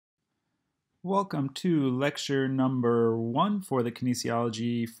Welcome to lecture number 1 for the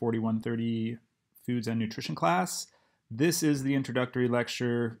Kinesiology 4130 Foods and Nutrition class. This is the introductory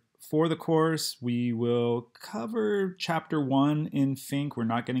lecture for the course. We will cover chapter 1 in FINK. We're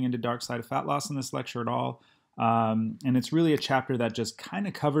not getting into dark side of fat loss in this lecture at all. And it's really a chapter that just kind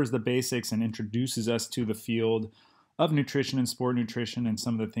of covers the basics and introduces us to the field of nutrition and sport nutrition and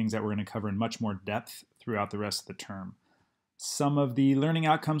some of the things that we're going to cover in much more depth throughout the rest of the term. Some of the learning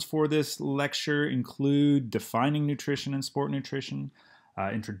outcomes for this lecture include defining nutrition and sport nutrition,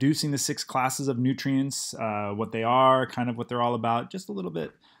 introducing the 6 classes of nutrients, what they are, kind of what they're all about, just a little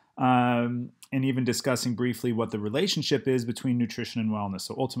bit, and even discussing briefly what the relationship is between nutrition and wellness.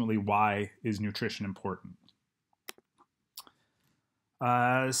 So ultimately, why is nutrition important?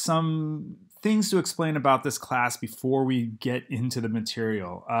 Some things to explain about this class before we get into the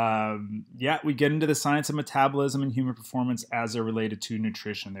material. We get into the science of metabolism and human performance as they're related to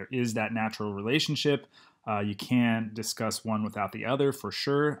nutrition. There is that natural relationship. You can't discuss one without the other for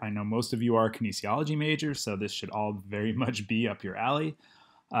sure. I know most of you are kinesiology majors, so this should all very much be up your alley.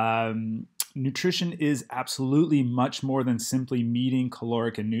 Nutrition is absolutely much more than simply meeting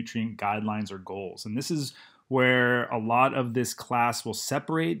caloric and nutrient guidelines or goals. And this is where a lot of this class will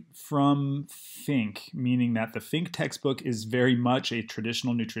separate from FINK, meaning that the FINK textbook is very much a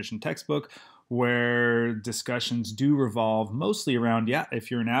traditional nutrition textbook where discussions do revolve mostly around,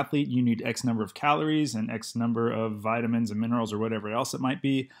 if you're an athlete, you need X number of calories and X number of vitamins and minerals or whatever else it might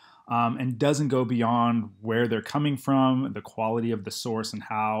be, and doesn't go beyond where they're coming from, the quality of the source, and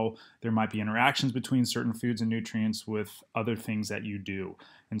how there might be interactions between certain foods and nutrients with other things that you do.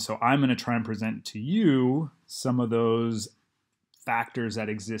 And so I'm going to try and present to you some of those factors that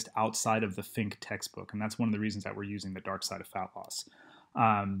exist outside of the FINK textbook. And that's one of the reasons that we're using the dark side of fat loss.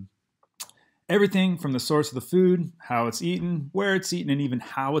 Everything from the source of the food, how it's eaten, where it's eaten, and even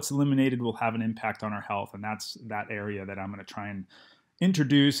how it's eliminated will have an impact on our health. And that's that area that I'm going to try and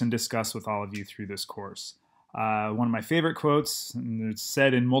introduce and discuss with all of you through this course. One of my favorite quotes, and it's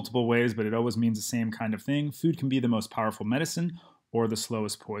said in multiple ways, but it always means the same kind of thing. Food can be the most powerful medicine or the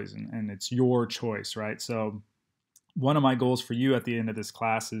slowest poison, and it's your choice, right? So one of my goals for you at the end of this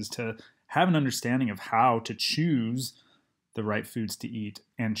class is to have an understanding of how to choose the right foods to eat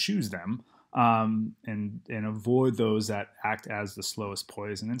and choose them, and avoid those that act as the slowest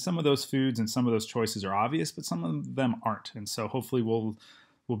poison. And some of those foods and some of those choices are obvious, but some of them aren't. And so hopefully we'll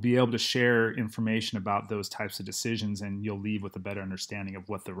be able to share information about those types of decisions, and you'll leave with a better understanding of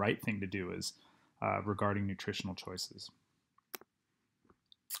what the right thing to do is regarding nutritional choices.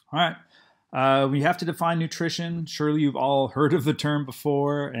 All right, we have to define nutrition. Surely you've all heard of the term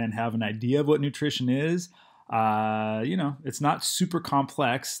before and have an idea of what nutrition is. It's not super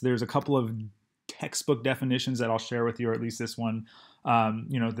complex. There's a couple of textbook definitions that I'll share with you, or at least this one.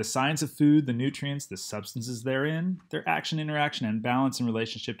 The science of food, the nutrients, the substances therein, their action, interaction, and balance in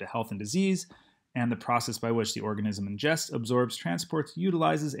relationship to health and disease, and the process by which the organism ingests, absorbs, transports,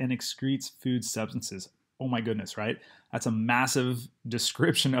 utilizes, and excretes food substances. Oh my goodness, right? That's a massive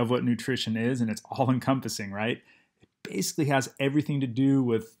description of what nutrition is, and it's all-encompassing, right? It basically has everything to do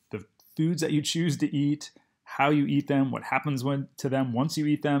with the foods that you choose to eat, how you eat them, what happens to them once you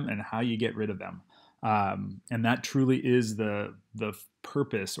eat them, and how you get rid of them. And that truly is the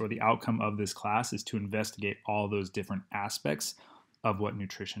purpose or the outcome of this class, is to investigate all those different aspects of what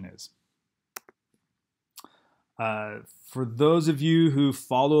nutrition is. For those of you who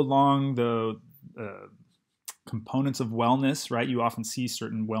follow along the components of wellness, right, you often see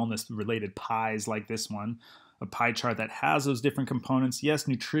certain wellness-related pies like this one, a pie chart that has those different components. Yes,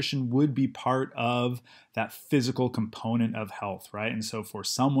 nutrition would be part of that physical component of health, right? And so for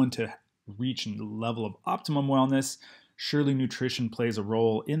someone to reach a level of optimum wellness, surely nutrition plays a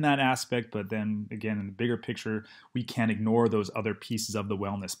role in that aspect. But then again, in the bigger picture, we can't ignore those other pieces of the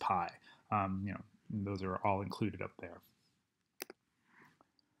wellness pie. Those are all included up there.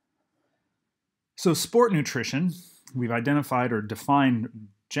 So sport nutrition, we've identified or defined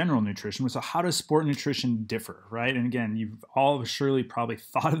general nutrition. So how does sport nutrition differ, right? And again, you've all surely probably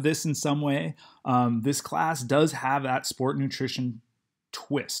thought of this in some way. This class does have that sport nutrition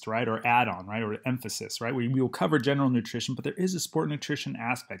twist, right? Or add-on, right? Or emphasis, right? We will cover general nutrition, but there is a sport nutrition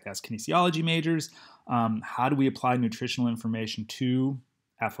aspect. As kinesiology majors, how do we apply nutritional information to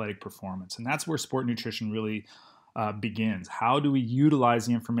athletic performance? And that's where sport nutrition really begins. How do we utilize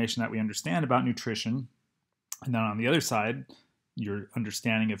the information that we understand about nutrition? And then on the other side, your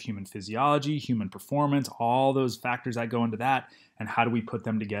understanding of human physiology, human performance, all those factors that go into that, and how do we put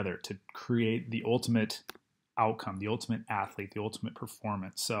them together to create the ultimate outcome, the ultimate athlete, the ultimate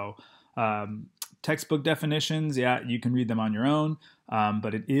performance. So textbook definitions, yeah, you can read them on your own,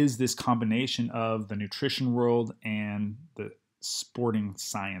 but it is this combination of the nutrition world and the sporting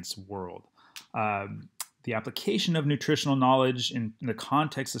science world. The application of nutritional knowledge in the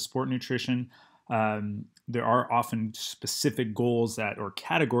context of sport nutrition, there are often specific goals or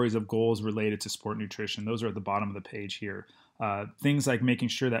categories of goals related to sport nutrition. Those are at the bottom of the page here. Things like making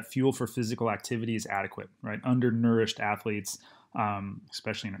sure that fuel for physical activity is adequate, right? Undernourished athletes,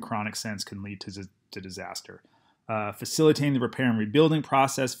 especially in a chronic sense, can lead to disaster. Facilitating the repair and rebuilding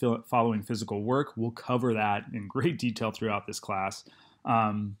process following physical work. We'll cover that in great detail throughout this class.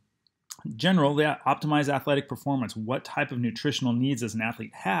 General, optimize athletic performance. What type of nutritional needs does an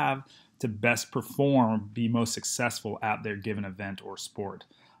athlete have to best perform, be most successful at their given event or sport?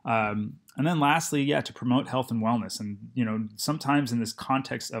 And then lastly, to promote health and wellness. And, sometimes in this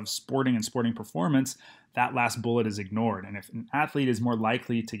context of sporting and sporting performance, that last bullet is ignored. And if an athlete is more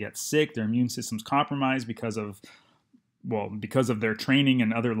likely to get sick, their immune system's compromised because of their training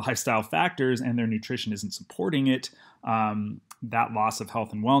and other lifestyle factors, and their nutrition isn't supporting it, that loss of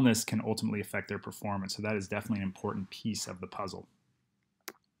health and wellness can ultimately affect their performance. So that is definitely an important piece of the puzzle.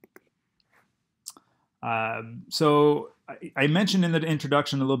 So I mentioned in the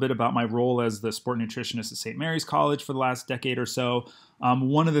introduction a little bit about my role as the sport nutritionist at St. Mary's College for the last decade or so.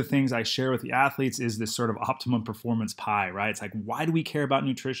 One of the things I share with the athletes is this sort of optimum performance pie, right? It's like, why do we care about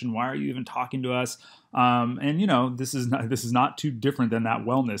nutrition? Why are you even talking to us? And this is not too different than that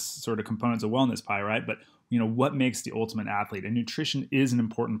wellness sort of components of wellness pie, right? But what makes the ultimate athlete? And nutrition is an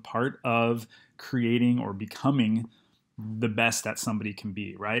important part of creating or becoming the best that somebody can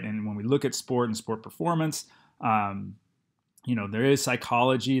be, right? And when we look at sport and sport performance, there is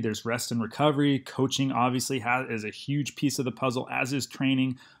psychology, there's rest and recovery. Coaching obviously is a huge piece of the puzzle, as is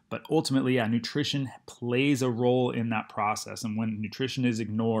training. But ultimately, nutrition plays a role in that process. And when nutrition is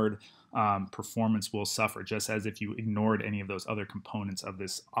ignored, performance will suffer, just as if you ignored any of those other components of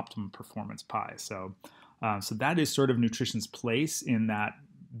this optimum performance pie. So that is sort of nutrition's place in that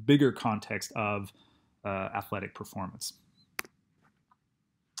bigger context of athletic performance.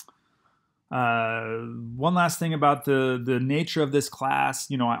 One last thing about the nature of this class,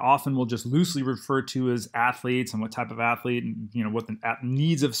 I often will just loosely refer to as athletes and what type of athlete and, what the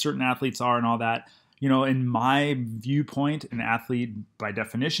needs of certain athletes are and all that. In my viewpoint, an athlete by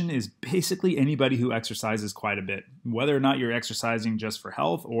definition is basically anybody who exercises quite a bit, whether or not you're exercising just for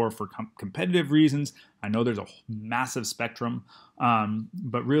health or for competitive reasons. I know there's a massive spectrum,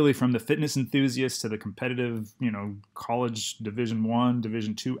 but really from the fitness enthusiasts to the competitive, college Division I,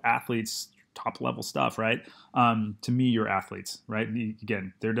 Division II athletes, top level stuff, right? To me, you're athletes, right?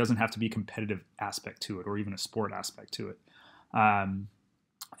 Again, there doesn't have to be a competitive aspect to it or even a sport aspect to it.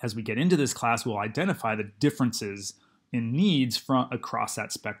 As we get into this class, we'll identify the differences in needs from across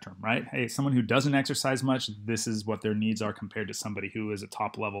that spectrum, right? Hey, someone who doesn't exercise much, this is what their needs are compared to somebody who is a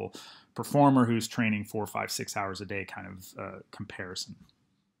top level performer who's training 4, 5, 6 hours a day kind of comparison.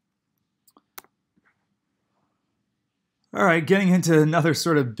 All right, getting into another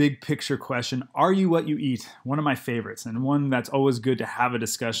sort of big picture question. Are you what you eat? One of my favorites, and one that's always good to have a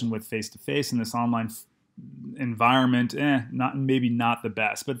discussion with face-to-face in this online environment. Maybe not the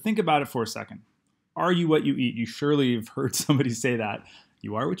best, but think about it for a second. Are you what you eat? You surely have heard somebody say that.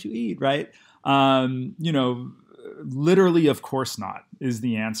 You are what you eat, right? Literally, of course not, is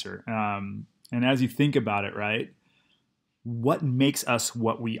the answer. And as you think about it, right, what makes us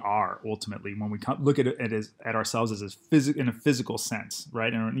what we are ultimately when we look at it at ourselves as in a physical sense,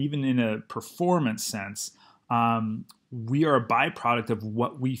 right? And even in a performance sense, we are a byproduct of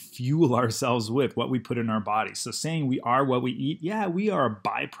what we fuel ourselves with, what we put in our body. So saying we are what we eat, we are a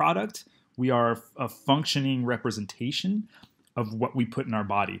byproduct. We are a functioning representation of what we put in our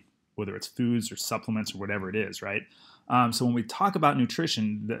body, whether it's foods or supplements or whatever it is, right? So when we talk about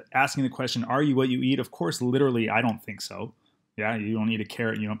nutrition, asking the question, are you what you eat? Of course, literally, I don't think so. Yeah, you don't eat a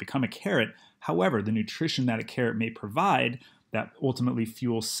carrot, you don't become a carrot. However, the nutrition that a carrot may provide that ultimately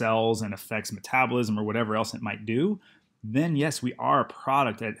fuels cells and affects metabolism or whatever else it might do, then yes, we are a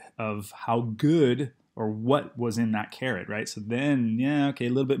product of how good or what was in that carrot, right? So then, a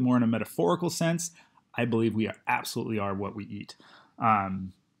little bit more in a metaphorical sense, I believe we absolutely are what we eat.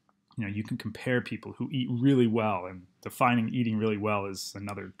 You can compare people who eat really well, and defining eating really well is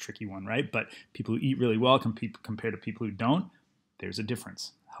another tricky one, right? But people who eat really well compared to people who don't, there's a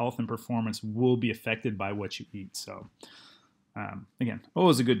difference. Health and performance will be affected by what you eat. So again,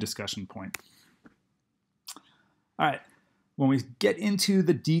 always a good discussion point. All right. When we get into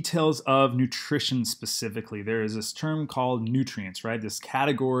the details of nutrition specifically, there is this term called nutrients, right? This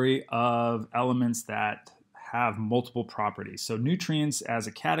category of elements that have multiple properties. So nutrients as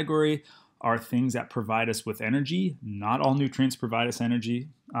a category are things that provide us with energy. Not all nutrients provide us energy,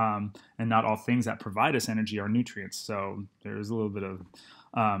 and not all things that provide us energy are nutrients. So there's a little bit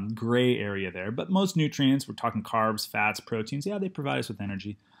of gray area there. But most nutrients, we're talking carbs, fats, proteins, yeah, they provide us with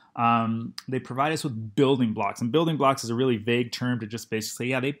energy. They provide us with building blocks. And building blocks is a really vague term to just basically say,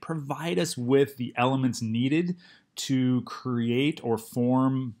 yeah, they provide us with the elements needed to create or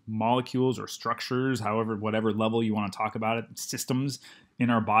form molecules or structures, however, whatever level you want to talk about it, systems in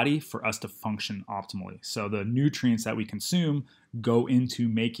our body for us to function optimally. So the nutrients that we consume go into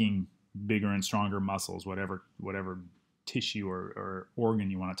making bigger and stronger muscles, whatever tissue or organ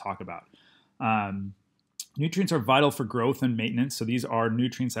you want to talk about. Nutrients are vital for growth and maintenance. So these are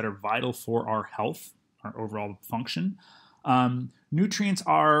nutrients that are vital for our health, our overall function. Nutrients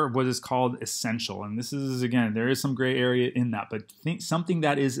are what is called essential. And this is, again, there is some gray area in that, but something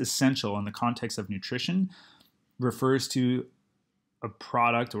that is essential in the context of nutrition refers to a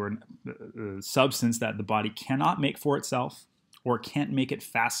product or a substance that the body cannot make for itself or can't make it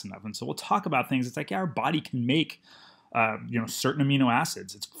fast enough. And so we'll talk about things. It's like, yeah, our body can make certain amino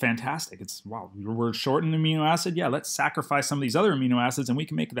acids. It's fantastic. It's, wow, we're short in amino acid. Yeah, let's sacrifice some of these other amino acids and we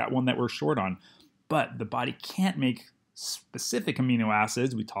can make that one that we're short on. But the body can't make specific amino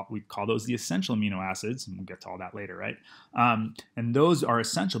acids. We call those the essential amino acids, and we'll get to all that later, right? And those are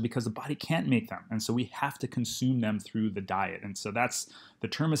essential because the body can't make them, and so we have to consume them through the diet. And so that's the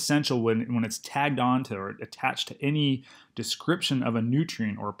term essential when it's tagged on to or attached to any description of a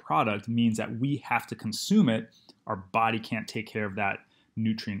nutrient or a product means that we have to consume it. Our body can't take care of that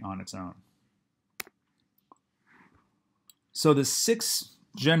nutrient on its own. So the 6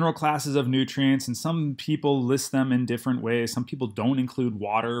 general classes of nutrients, and some people list them in different ways. Some people don't include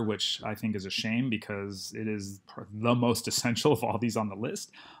water, which I think is a shame because it is the most essential of all these on the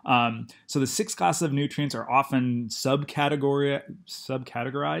list. So the 6 classes of nutrients are often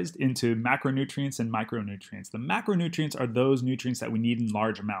subcategorized into macronutrients and micronutrients. The macronutrients are those nutrients that we need in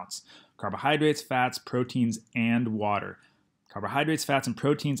large amounts: carbohydrates, fats, proteins, and water. Carbohydrates, fats, and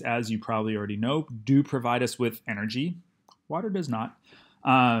proteins, as you probably already know, do provide us with energy. Water does not.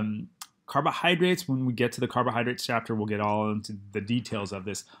 Carbohydrates, when we get to the carbohydrates chapter, we'll get all into the details of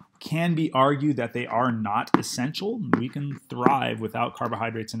this, can be argued that they are not essential. We can thrive without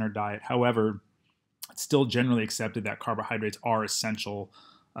carbohydrates in our diet. However, it's still generally accepted that carbohydrates are essential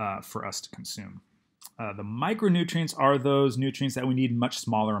for us to consume. The micronutrients are those nutrients that we need in much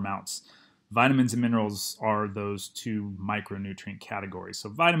smaller amounts. Vitamins and minerals are those 2 micronutrient categories. So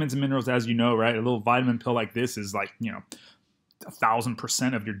vitamins and minerals, as you know, right, a little vitamin pill like this is like,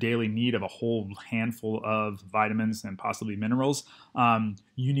 1,000% of your daily need of a whole handful of vitamins and possibly minerals.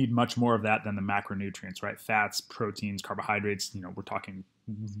 You need much more of that than the macronutrients, right? Fats, proteins, carbohydrates, we're talking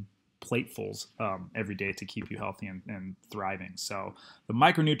platefuls every day to keep you healthy and thriving. So the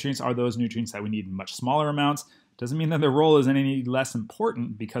micronutrients are those nutrients that we need in much smaller amounts. Doesn't mean that their role is any less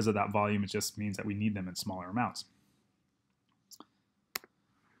important because of that volume. It just means that we need them in smaller amounts.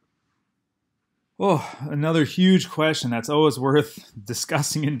 Oh, another huge question that's always worth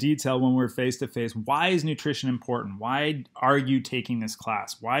discussing in detail when we're face to face. Why is nutrition important? Why are you taking this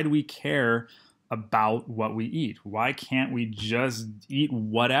class? Why do we care about what we eat? Why can't we just eat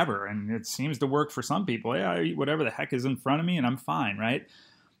whatever? And it seems to work for some people. Yeah, I eat whatever the heck is in front of me and I'm fine, right?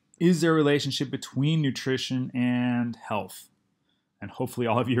 Is there a relationship between nutrition and health? And hopefully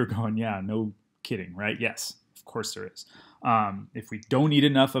all of you are going, yeah, no kidding, right? Yes, of course there is. If we don't eat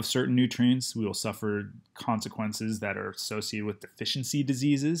enough of certain nutrients, we will suffer consequences that are associated with deficiency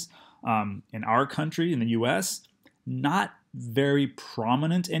diseases. In our country, in the US, not very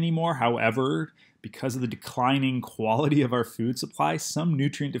prominent anymore. However, because of the declining quality of our food supply, some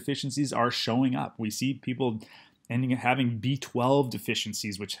nutrient deficiencies are showing up. We see people ending up having B12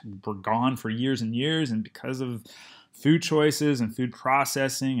 deficiencies, which were gone for years and years, and because of food choices and food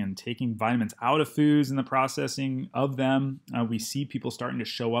processing and taking vitamins out of foods and the processing of them, we see people starting to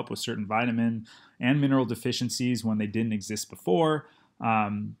show up with certain vitamin and mineral deficiencies when they didn't exist before.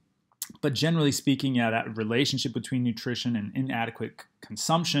 But generally speaking, yeah, that relationship between nutrition and inadequate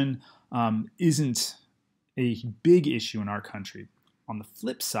consumption isn't a big issue in our country. On the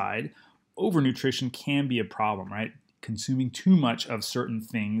flip side, overnutrition can be a problem, right? Consuming too much of certain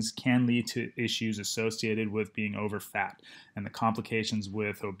things can lead to issues associated with being over fat, and the complications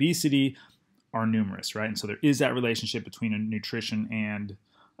with obesity are numerous, right? And so there is that relationship between nutrition and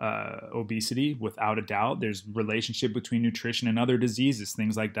obesity, without a doubt. There's relationship between nutrition and other diseases,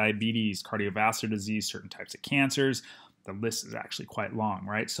 things like diabetes, cardiovascular disease, certain types of cancers. The list is actually quite long,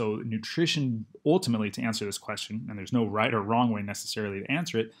 right? So nutrition, ultimately, to answer this question, and there's no right or wrong way necessarily to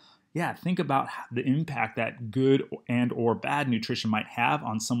answer it, yeah, think about the impact that good and or bad nutrition might have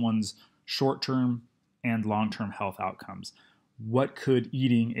on someone's short-term and long-term health outcomes. What could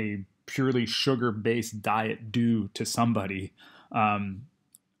eating a purely sugar-based diet do to somebody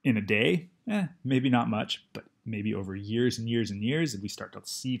in a day? Maybe not much, but maybe over years and years and years, we start to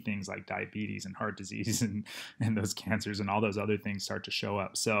see things like diabetes and heart disease and those cancers and all those other things start to show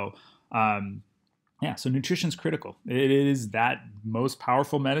up. So so nutrition's critical. It is that most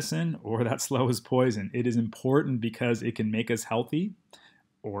powerful medicine or that slowest poison. It is important because it can make us healthy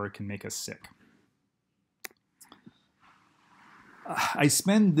or it can make us sick. I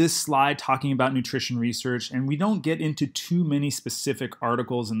spend this slide talking about nutrition research, and we don't get into too many specific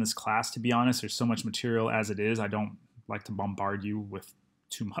articles in this class, to be honest. There's so much material as it is. I don't like to bombard you with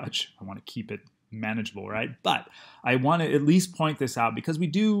too much. I want to keep it manageable, right? But I want to at least point this out because we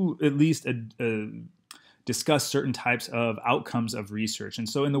do at least discuss certain types of outcomes of research. And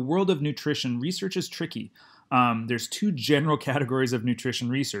so in the world of nutrition, research is tricky. There's two general categories of nutrition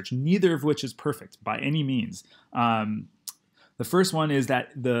research, neither of which is perfect by any means. The first one is that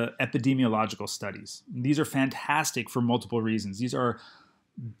the epidemiological studies. These are fantastic for multiple reasons. These are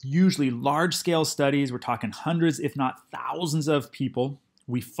usually large-scale studies. We're talking hundreds, if not thousands of people.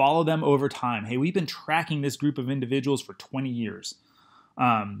 We follow them over time. Hey, we've been tracking this group of individuals for 20 years.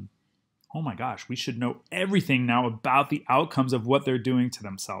 Oh my gosh, we should know everything now about the outcomes of what they're doing to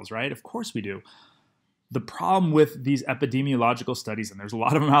themselves, right? Of course we do. The problem with these epidemiological studies, and there's a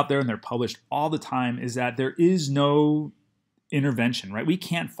lot of them out there and they're published all the time, is that there is no intervention, right? We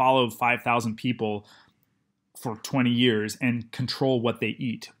can't follow 5,000 people for 20 years and control what they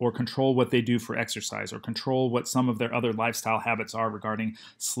eat or control what they do for exercise or control what some of their other lifestyle habits are regarding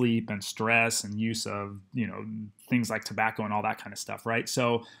sleep and stress and use of, things like tobacco and all that kind of stuff, right?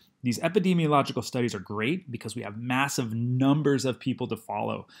 So these epidemiological studies are great because we have massive numbers of people to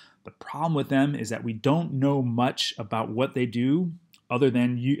follow. The problem with them is that we don't know much about what they do other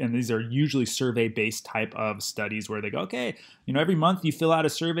than and these are usually survey-based type of studies where they go, okay, every month you fill out a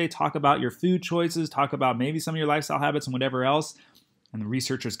survey, talk about your food choices, talk about maybe some of your lifestyle habits and whatever else. And the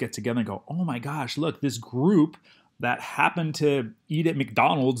researchers get together and go, oh my gosh, look, this group that happened to eat at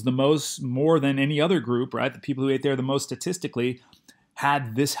McDonald's more than any other group, right? The people who ate there the most statistically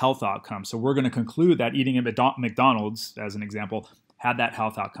had this health outcome. So we're going to conclude that eating at McDonald's, as an example, had that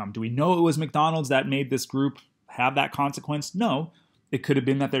health outcome. Do we know it was McDonald's that made this group have that consequence? No. It could have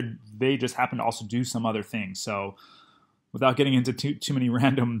been that they just happened to also do some other thing. So without getting into too many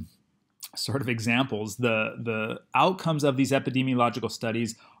random sort of examples, the outcomes of these epidemiological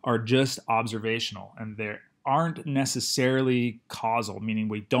studies are just observational, and they aren't necessarily causal, meaning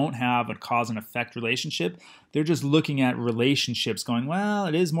we don't have a cause and effect relationship. They're just looking at relationships going, well,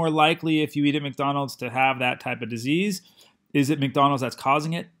 it is more likely if you eat at McDonald's to have that type of disease. Is it McDonald's that's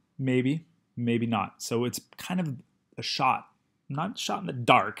causing it? Maybe, maybe not. So it's kind of a shot. Not a shot in the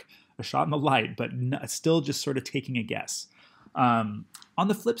dark, a shot in the light, but still just sort of taking a guess. On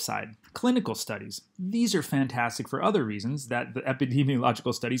the flip side, clinical studies. These are fantastic for other reasons that the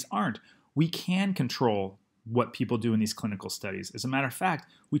epidemiological studies aren't. We can control what people do in these clinical studies. As a matter of fact,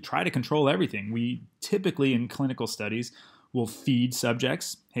 we try to control everything. We typically in clinical studies will feed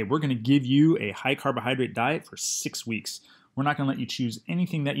subjects, hey, we're going to give you a high carbohydrate diet for 6 weeks. We're not going to let you choose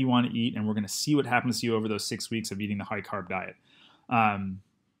anything that you want to eat, and we're going to see what happens to you over those 6 weeks of eating the high carb diet.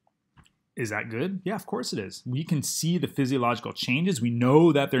 Is that good? Yeah, of course it is. We can see the physiological changes. We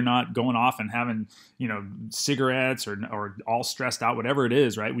know that they're not going off and having, cigarettes or all stressed out, whatever it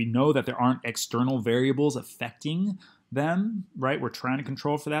is, right? We know that there aren't external variables affecting them, right? We're trying to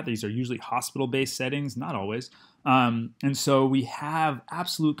control for that. These are usually hospital-based settings, not always. And so we have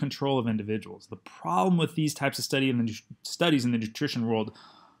absolute control of individuals. The problem with these types of studies in the nutrition world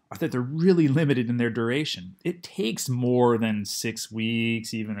are that they're really limited in their duration. It takes more than 6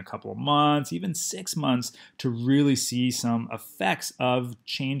 weeks, even a couple of months, even 6 months to really see some effects of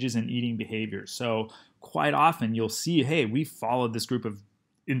changes in eating behavior. So quite often you'll see, hey, we followed this group of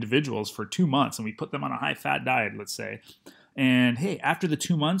individuals for 2 months and we put them on a high-fat diet, let's say. And hey, after the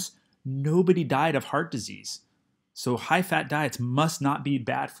 2 months, nobody died of heart disease. So high-fat diets must not be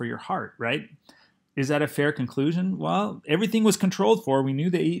bad for your heart, right? Is that a fair conclusion? Well, everything was controlled for. We knew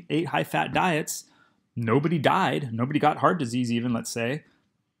they ate high-fat diets. Nobody died. Nobody got heart disease even, let's say.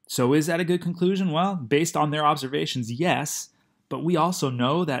 So is that a good conclusion? Well, based on their observations, yes. But we also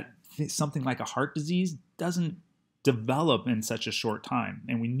know that something like a heart disease doesn't develop in such a short time.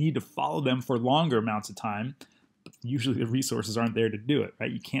 And we need to follow them for longer amounts of time. But usually the resources aren't there to do it,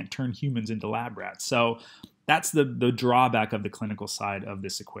 right? You can't turn humans into lab rats. So that's the drawback of the clinical side of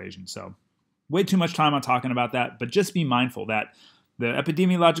this equation. So way too much time on talking about that, but just be mindful that the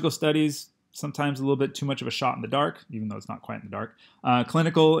epidemiological studies, sometimes a little bit too much of a shot in the dark, even though it's not quite in the dark.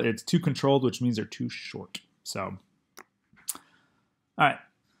 Clinical, it's too controlled, which means they're too short. So, all right,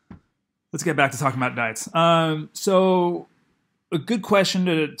 let's get back to talking about diets. So a good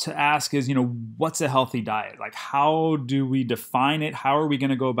question to ask is, what's a healthy diet? Like, how do we define it? How are we going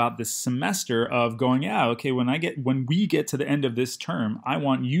to go about this semester of going, okay, when we get to the end of this term, I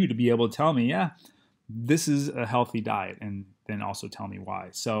want you to be able to tell me, this is a healthy diet, and then also tell me why.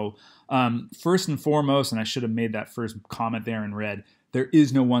 So first and foremost, and I should have made that first comment there in red, there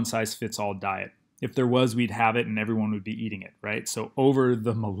is no one-size-fits-all diet. If there was, we'd have it and everyone would be eating it, right? So over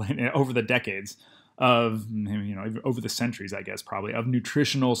the decades of, over the centuries, I guess, probably, of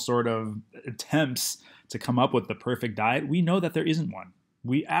nutritional sort of attempts to come up with the perfect diet, we know that there isn't one.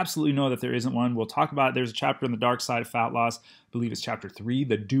 We absolutely know that there isn't one. We'll talk about it. There's a chapter in The Dark Side of Fat Loss. I believe it's chapter 3,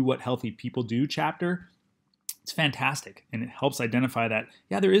 the Do What Healthy People Do chapter. It's fantastic, and it helps identify that,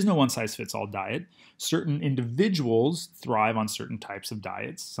 there is no one-size-fits-all diet. Certain individuals thrive on certain types of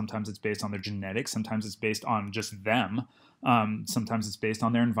diets. Sometimes it's based on their genetics. Sometimes it's based on just them. Sometimes it's based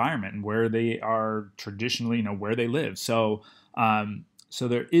on their environment and where they are traditionally, where they live. So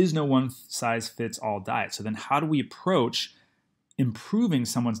there is no one-size-fits-all diet. So then how do we approach improving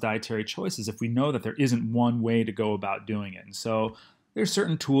someone's dietary choices if we know that there isn't one way to go about doing it? And so there's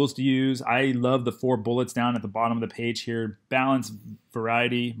certain tools to use. I love the 4 bullets down at the bottom of the page here: balance,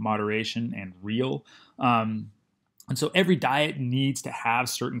 variety, moderation, and real. And so every diet needs to have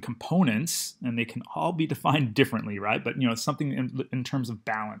certain components, and they can all be defined differently, right? But, something in terms of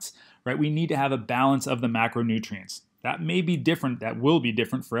balance, right? We need to have a balance of the macronutrients. That may be different. That will be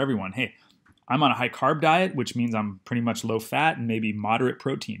different for everyone. Hey, I'm on a high carb diet, which means I'm pretty much low fat and maybe moderate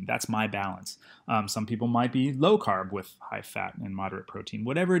protein. That's my balance. Some people might be low carb with high fat and moderate protein,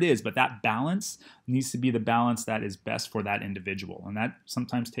 whatever it is. But that balance needs to be the balance that is best for that individual. And that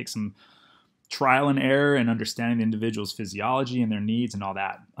sometimes takes some trial and error and understanding the individual's physiology and their needs and all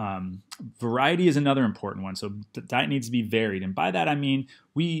that. Variety is another important one. So the diet needs to be varied. And by that, I mean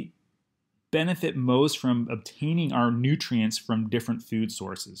we benefit most from obtaining our nutrients from different food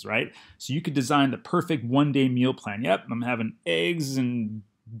sources, right? So you could design the perfect one-day meal plan. Yep, I'm having eggs and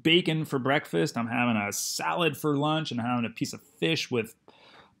bacon for breakfast. I'm having a salad for lunch, and I'm having a piece of fish with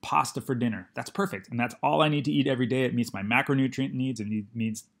pasta for dinner. That's perfect. And that's all I need to eat every day. It meets my macronutrient needs and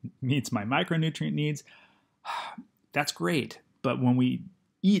meets my micronutrient needs. That's great. But when we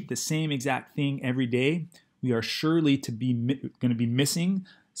eat the same exact thing every day, we are surely going to be missing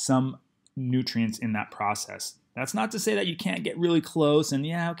some nutrients in that process. That's not to say that you can't get really close and we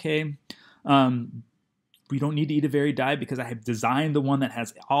don't need to eat a varied diet because I have designed the one that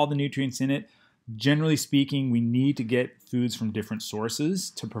has all the nutrients in it. Generally speaking, we need to get foods from different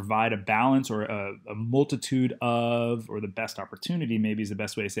sources to provide a balance or a multitude of, or the best opportunity, maybe is the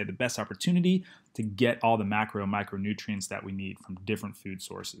best way to say it, the best opportunity to get all the micronutrients that we need from different food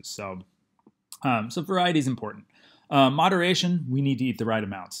sources. So variety is important. Moderation, we need to eat the right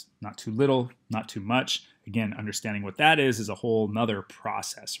amounts. Not too little, not too much. Again, understanding what that is a whole nother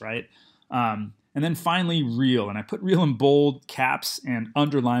process, right? And then finally, real. And I put real in bold caps and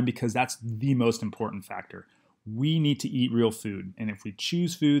underline because that's the most important factor. We need to eat real food. And if we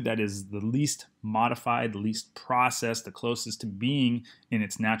choose food that is the least modified, the least processed, the closest to being in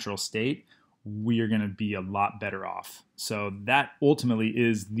its natural state, we are going to be a lot better off. So that ultimately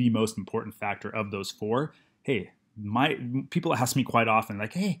is the most important factor of those 4. Hey, people ask me quite often,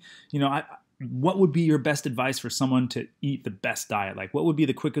 like, hey, what would be your best advice for someone to eat the best diet? Like, what would be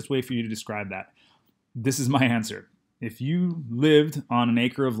the quickest way for you to describe that? This is my answer. If you lived on an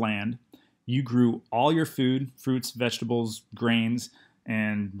acre of land, you grew all your food, fruits, vegetables, grains,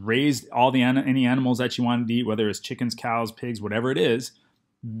 and raised any animals that you wanted to eat, whether it's chickens, cows, pigs, whatever it is,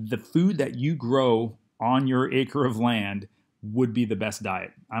 the food that you grow on your acre of land would be the best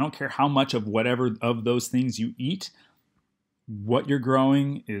diet. I don't care how much of whatever of those things you eat, what you're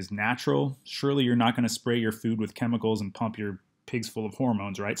growing is natural. Surely you're not going to spray your food with chemicals and pump your pigs full of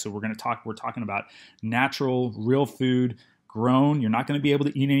hormones, right? So we're talking about natural, real food grown. You're not going to be able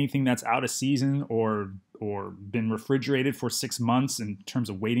to eat anything that's out of season or been refrigerated for 6 months in terms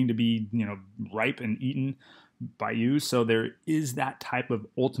of waiting to be, ripe and eaten by you. So there is that type of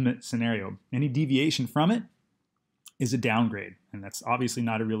ultimate scenario. Any deviation from it is a downgrade. And that's obviously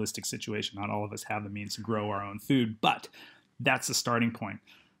not a realistic situation. Not all of us have the means to grow our own food, but that's the starting point.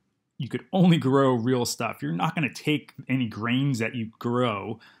 You could only grow real stuff. You're not going to take any grains that you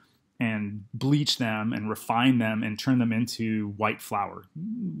grow and bleach them and refine them and turn them into white flour.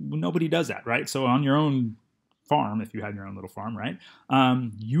 Nobody does that, right? So on your own farm, if you had your own little farm, right?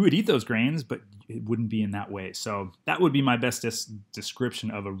 You would eat those grains, but it wouldn't be in that way. So that would be my best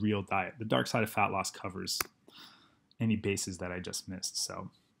description of a real diet. The dark side of fat loss covers any bases that I just missed. So,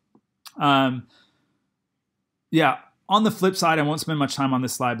 yeah. On the flip side, I won't spend much time on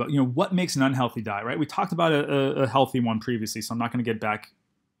this slide, but what makes an unhealthy diet, right? We talked about a healthy one previously, so I'm not going to get back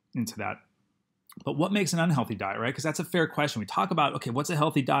into that. But what makes an unhealthy diet, right? Because that's a fair question. We talk about, okay, what's a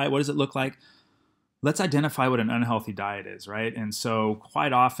healthy diet? What does it look like? Let's identify what an unhealthy diet is, right? And so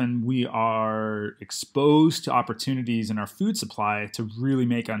quite often we are exposed to opportunities in our food supply to really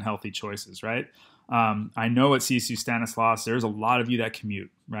make unhealthy choices, right? I know at CSU Stanislaus, there's a lot of you that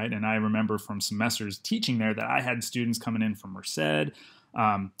commute, right? And I remember from semesters teaching there that I had students coming in from Merced,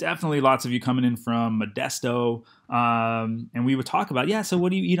 definitely lots of you coming in from Modesto, and we would talk about, so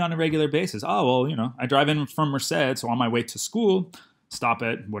what do you eat on a regular basis? Oh, well, I drive in from Merced, so on my way to school, stop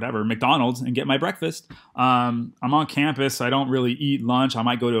at whatever, McDonald's, and get my breakfast. I'm on campus, so I don't really eat lunch. I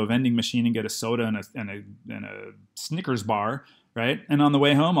might go to a vending machine and get a soda and a Snickers bar, right? And on the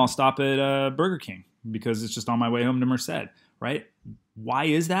way home, I'll stop at Burger King because it's just on my way home to Merced, right? Why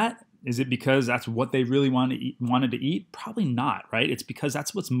is that? Is it because that's what they really wanted to eat? Probably not, right? It's because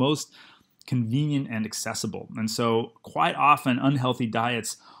that's what's most convenient and accessible. And so quite often unhealthy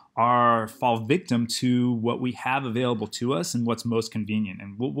diets fall victim to what we have available to us and what's most convenient.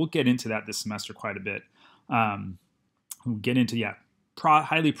 And we'll get into that this semester quite a bit. We'll get into,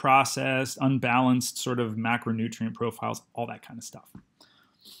 highly processed, unbalanced sort of macronutrient profiles, all that kind of stuff.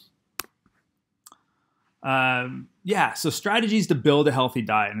 So strategies to build a healthy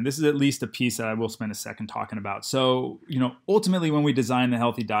diet. And this is at least a piece that I will spend a second talking about. So, ultimately when we design the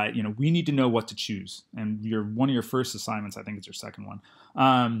healthy diet, we need to know what to choose. And one of your first assignments, I think it's your second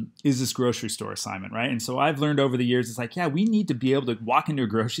one, is this grocery store assignment, right? And so I've learned over the years, it's like, we need to be able to walk into a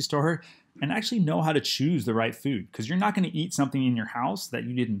grocery store and actually know how to choose the right food, because you're not going to eat something in your house that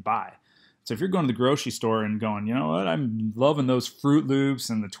you didn't buy. So if you're going to the grocery store and going, you know what, I'm loving those Fruit Loops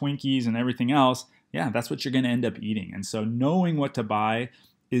and the Twinkies and everything else, that's what you're going to end up eating. And so knowing what to buy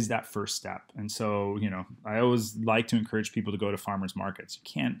is that first step. And so, I always like to encourage people to go to farmers markets.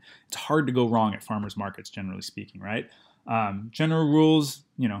 It's hard to go wrong at farmers markets, generally speaking, right? General rules,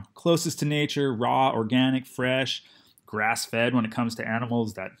 closest to nature, raw, organic, fresh, grass-fed when it comes to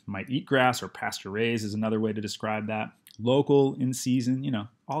animals that might eat grass, or pasture-raised is another way to describe that. Local, in season,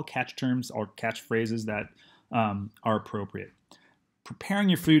 all catch terms or catch phrases that are appropriate. Preparing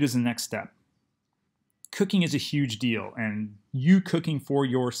your food is the next step. Cooking is a huge deal, and you cooking for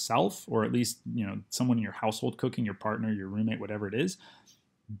yourself, or at least, someone in your household cooking, your partner, your roommate, whatever it is,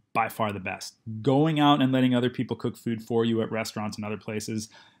 by far the best. Going out and letting other people cook food for you at restaurants and other places,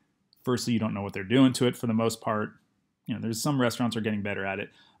 firstly, you don't know what they're doing to it for the most part. There's some restaurants are getting better at it.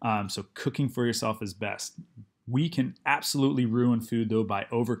 So cooking for yourself is best. We can absolutely ruin food, though, by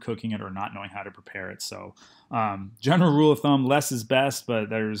overcooking it or not knowing how to prepare it. So general rule of thumb, less is best, but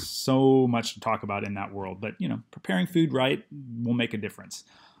there's so much to talk about in that world. But, preparing food right will make a difference.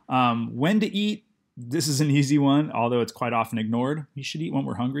 When to eat, this is an easy one, although it's quite often ignored. We should eat when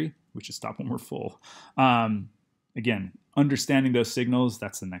we're hungry. We should stop when we're full. Again, understanding those signals,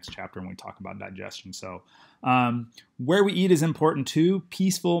 that's the next chapter when we talk about digestion. So where we eat is important too.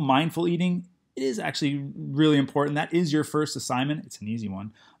 Peaceful, mindful eating, it is actually really important. That is your first assignment. It's an easy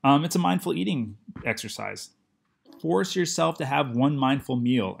one. It's a mindful eating exercise. Force yourself to have one mindful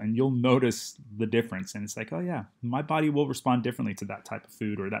meal and you'll notice the difference. And it's like, oh my body will respond differently to that type of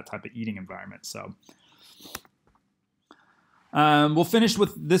food or that type of eating environment. So we'll finish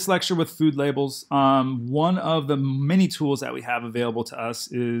with this lecture with food labels. One of the many tools that we have available to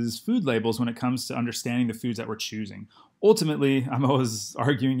us is food labels when it comes to understanding the foods that we're choosing. Ultimately, I'm always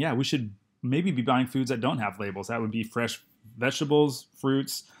arguing, we should maybe be buying foods that don't have labels. That would be fresh vegetables,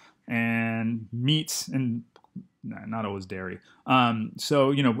 fruits, and meats, and not always dairy.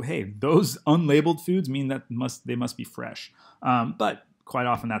 So, hey, those unlabeled foods mean that they must be fresh. But quite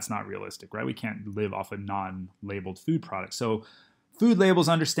often that's not realistic, right? We can't live off of non-labeled food products. So food labels,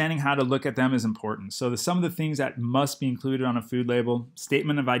 understanding how to look at them is important. So some of the things that must be included on a food label: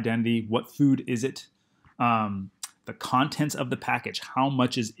 statement of identity, what food is it? The contents of the package, how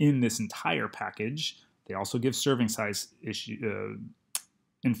much is in this entire package. They also give serving size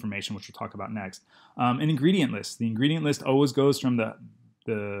information, which we'll talk about next. An ingredient list. The ingredient list always goes from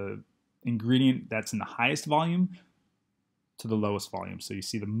the ingredient that's in the highest volume to the lowest volume. So you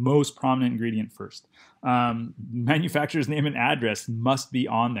see the most prominent ingredient first. Manufacturer's name and address must be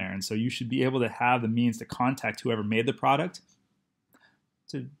on there. And so you should be able to have the means to contact whoever made the product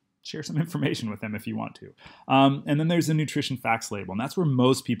to share some information with them if you want to. And then there's the nutrition facts label. And that's where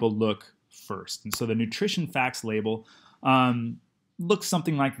most people look first. And so the nutrition facts label looks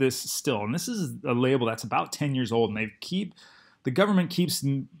something like this still. And this is a label that's about 10 years old, and the government keeps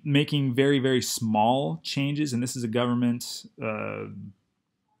making very, very small changes, and this is a government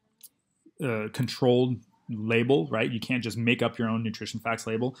controlled label, right? You can't just make up your own nutrition facts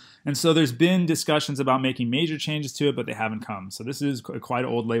label. And so there's been discussions about making major changes to it, but they haven't come. So this is quite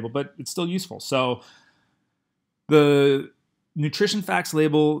an old label, but it's still useful. So the nutrition facts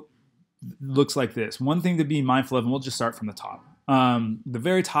label looks like this. One thing to be mindful of, and we'll just start from the top. The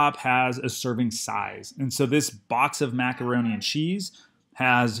very top has a serving size. And so this box of macaroni and cheese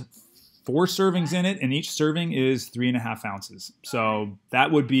has 4 servings in it, and each serving is 3.5 ounces. So that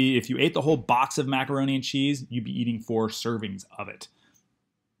would be, if you ate the whole box of macaroni and cheese, you'd be eating 4 servings of it.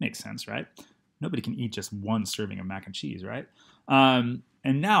 Makes sense, right? Nobody can eat just 1 serving of mac and cheese, right? And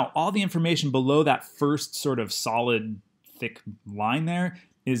now all the information below that first sort of solid, thick line there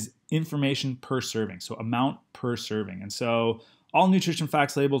is information per serving, so amount per serving. And so all nutrition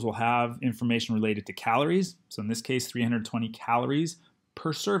facts labels will have information related to calories. So in this case, 320 calories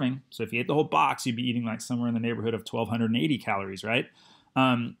per serving. So if you ate the whole box, you'd be eating like somewhere in the neighborhood of 1,280 calories, right?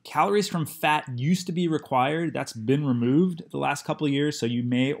 Calories from fat used to be required. That's been removed the last couple of years, so you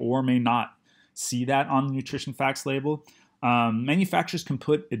may or may not see that on the nutrition facts label. Manufacturers can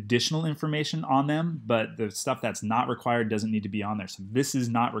put additional information on them, but the stuff that's not required doesn't need to be on there. So this is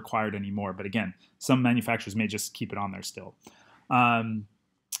not required anymore. But again, some manufacturers may just keep it on there still. And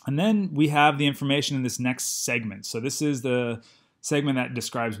then we have the information in this next segment. So this is the segment that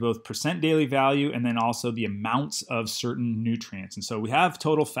describes both percent daily value and then also the amounts of certain nutrients. And so we have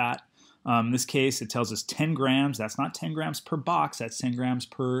total fat. In this case, it tells us 10 grams. That's not 10 grams per box. That's 10 grams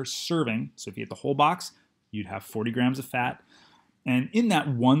per serving. So if you ate the whole box, you'd have 40 grams of fat. And in that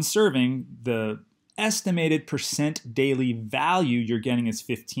one serving, the estimated percent daily value you're getting is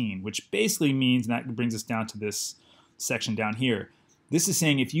 15, which basically means, and that brings us down to this section down here. This is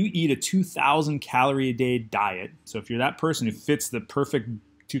saying if you eat a 2,000 calorie a day diet, so if you're that person who fits the perfect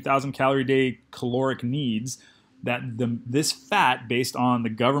 2,000 calorie a day caloric needs, that this fat, based on the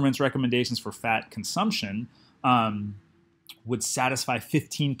government's recommendations for fat consumption, would satisfy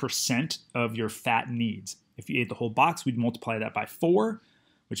 15% of your fat needs. If you ate the whole box, we'd multiply that by 4,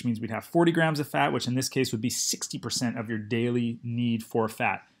 which means we'd have 40 grams of fat, which in this case would be 60% of your daily need for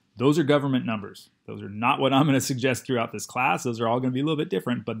fat. Those are government numbers. Those are not what I'm going to suggest throughout this class. Those are all going to be a little bit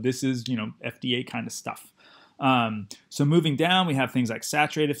different, but this is, FDA kind of stuff. So moving down, we have things like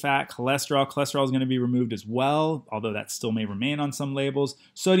saturated fat, cholesterol. Cholesterol is going to be removed as well, although that still may remain on some labels.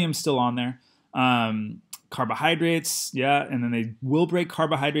 Sodium's still on there. Carbohydrates, yeah, and then they will break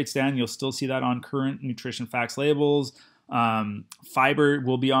carbohydrates down. You'll still see that on current nutrition facts labels. Fiber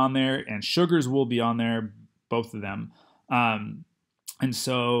will be on there, and sugars will be on there, both of them. And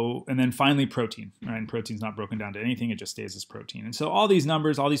then finally protein, right? And protein's not broken down to anything, it just stays as protein. And so all these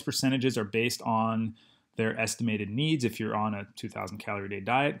numbers, all these percentages are based on their estimated needs. If you're on a 2,000 calorie a day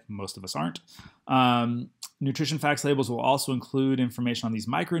diet, most of us aren't. Nutrition facts labels will also include information on these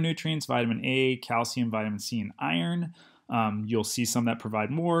micronutrients, vitamin A, calcium, vitamin C, and iron. You'll see some that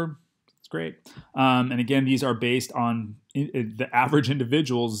provide more. It's great. And again, these are based on the average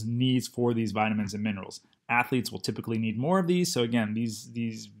individual's needs for these vitamins and minerals. Athletes will typically need more of these. So again,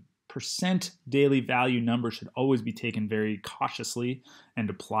 these percent daily value numbers should always be taken very cautiously and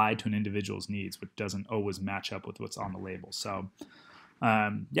applied to an individual's needs, which doesn't always match up with what's on the label. So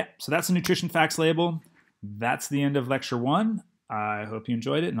so that's the nutrition facts label. That's the end of lecture 1. I hope you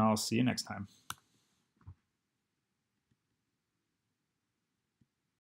enjoyed it, and I'll see you next time.